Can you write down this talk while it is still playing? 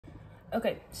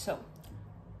Okay, so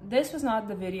this was not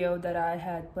the video that I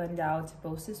had planned out to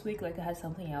post this week. Like, I had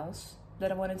something else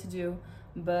that I wanted to do,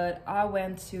 but I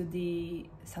went to the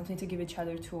Something to Give Each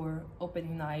Other tour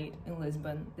opening night in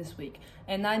Lisbon this week,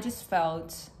 and I just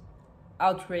felt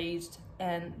outraged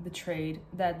and betrayed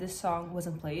that this song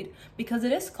wasn't played, because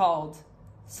it is called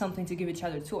Something to Give Each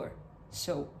Other tour.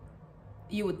 So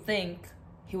you would think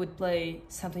he would play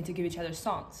Something to Give Each Other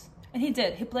songs, and he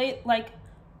did. He played like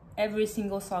every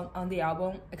single song on the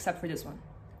album except for this one,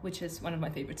 which is one of my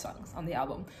favorite songs on the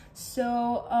album.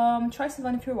 So Troye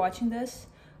Sivan, if you're watching this,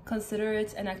 consider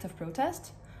it an act of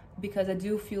protest, because I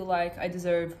do feel like I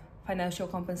deserve financial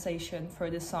compensation for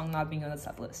this song not being on the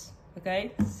set list.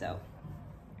 Okay, so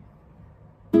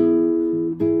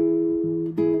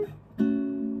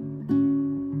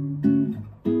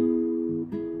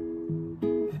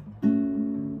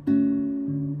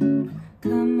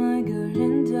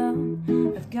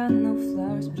I've got no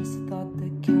flowers, but it's the thought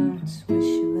that counts. Wish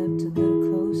you lived a little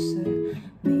closer.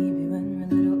 Maybe when we're a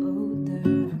little older,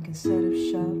 we can set up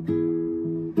shop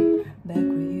back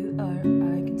where you are.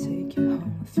 I can take you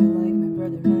home. I feel like my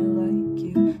brother might like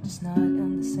you, just not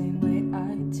in the same way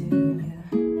I do. Yeah.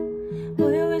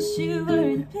 Boy, I wish you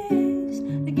were the piece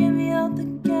to get me out the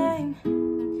game.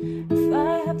 If I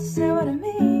have to say what I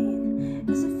mean,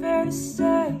 is it fair to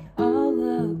say all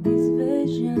of these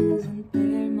visions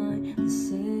impair my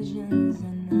decisions,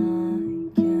 and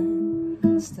I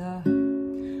can't stop?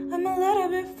 I'm a little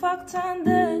bit fucked on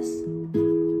this.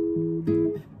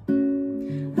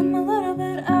 I'm a little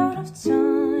bit out of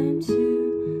time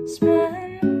to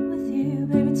spend with you.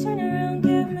 Baby, turn around,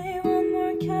 give me one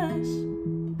more kiss.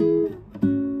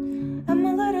 I'm a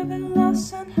little bit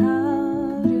lost on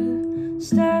how to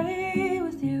stay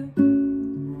with you.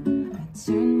 I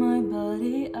turn my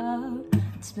body out,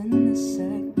 it's been a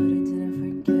sec, but I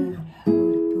didn't forget how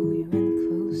to pull you in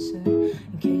closer,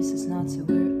 in case it's not till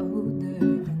we're older, then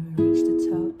we reach the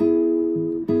top.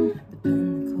 The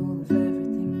pinnacle of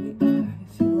everything we are. I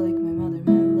feel like my mother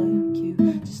might like you,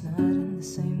 just not in the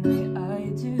same way I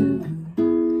do.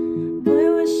 Boy, I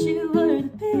wish you were the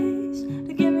piece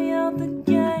to get me out the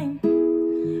game.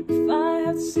 If I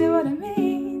have to say what I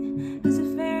mean, is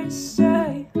it fair to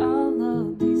say all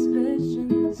of these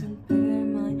visions impair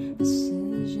my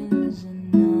decisions,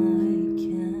 and I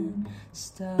can't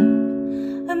stop?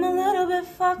 I'm a little bit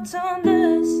fucked on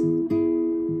this.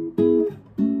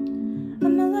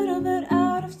 I'm a little bit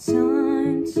out of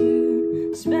time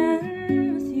to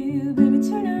spend with you. Baby,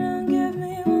 turn around, give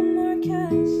me one more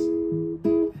kiss.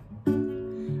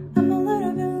 I'm a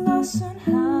little bit lost on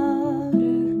how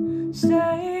to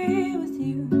stay with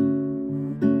you.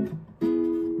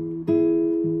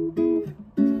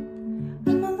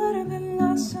 I'm a little bit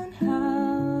lost on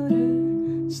how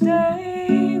to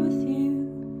stay with you.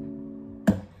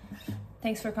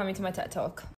 Thanks for coming to my TED Talk.